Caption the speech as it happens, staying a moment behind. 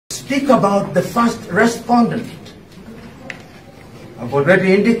speak about the first respondent. I've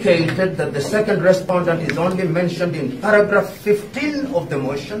already indicated that the second respondent is only mentioned in paragraph 15 of the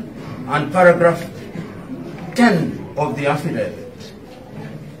motion and paragraph 10 of the affidavit.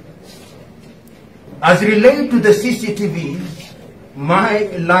 As related to the CCTVs, my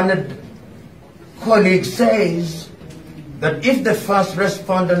learned colleague says that if the first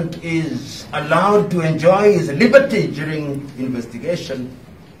respondent is allowed to enjoy his liberty during investigation,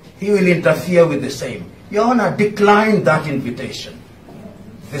 he will interfere with the same. Your Honor, decline that invitation.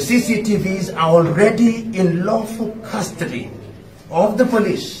 The CCTVs are already in lawful custody of the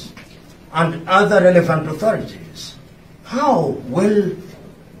police and other relevant authorities. How will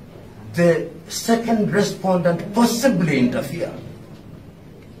the second respondent possibly interfere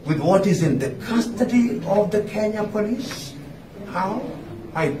with what is in the custody of the Kenya police? How?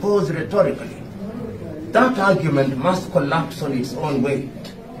 I pose rhetorically. That argument must collapse on its own weight.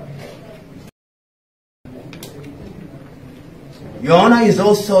 Your Honor is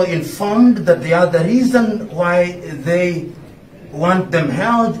also informed that the other reason why they want them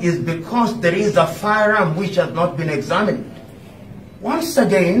held is because there is a firearm which has not been examined. Once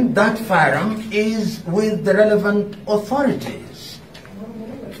again, that firearm is with the relevant authorities.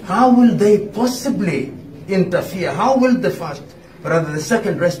 How will they possibly interfere? How will the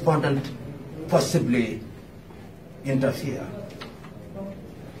second respondent possibly interfere?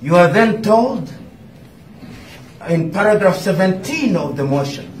 You are then told in paragraph 17 of the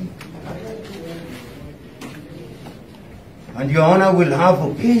motion, and Your Honor will have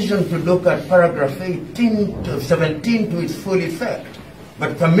occasion to look at paragraph 17 to its full effect,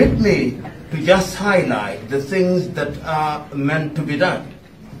 but permit me to just highlight the things that are meant to be done.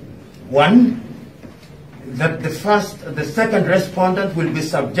 One, that the second respondent will be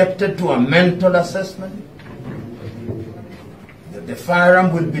subjected to a mental assessment, that the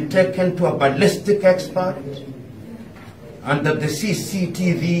firearm will be taken to a ballistic expert, and that the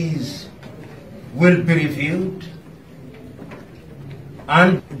CCTVs will be reviewed,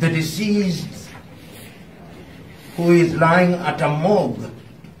 and the deceased who is lying at a morgue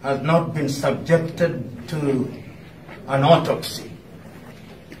has not been subjected to an autopsy.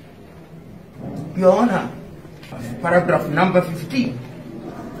 Your Honor, paragraph number 15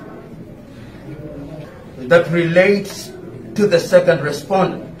 that relates to the second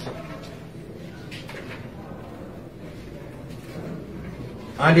respondent.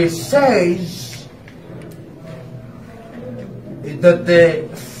 And it says that the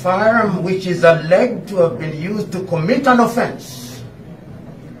firearm which is alleged to have been used to commit an offense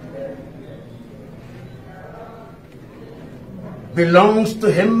belongs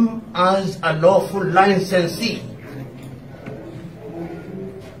to him as a lawful licensee.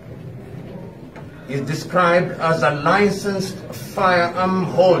 Is described as a licensed firearm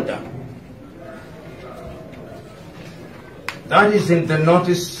holder. That is in the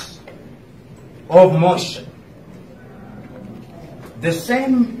notice of motion. The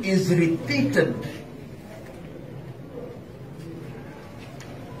same is repeated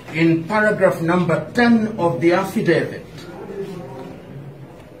in paragraph number 10 of the affidavit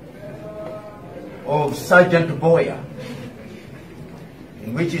of Sergeant Boyer,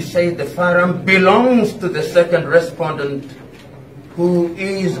 in which he says the firearm belongs to the second respondent, who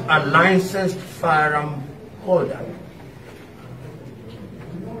is a licensed firearm holder.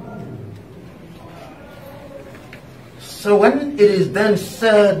 So when it is then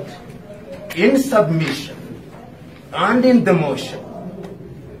said in submission and in the motion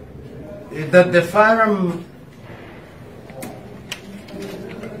that the firearm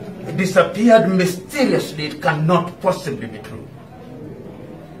disappeared mysteriously, it cannot possibly be true.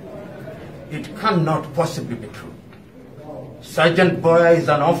 It cannot possibly be true. Sergeant Boyer is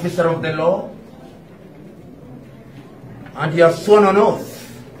an officer of the law, and he has sworn on oath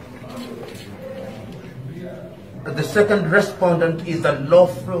that the second respondent is a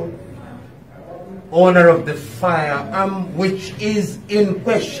lawful owner of the firearm which is in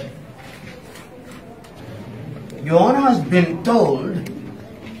question. Your Honor has been told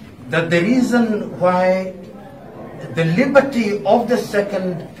that the reason why the liberty of the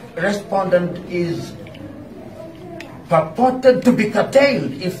second respondent is purported to be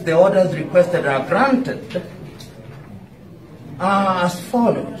curtailed if the orders requested are granted are as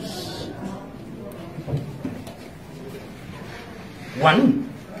follows.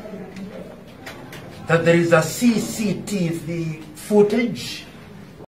 One, that there is a CCTV footage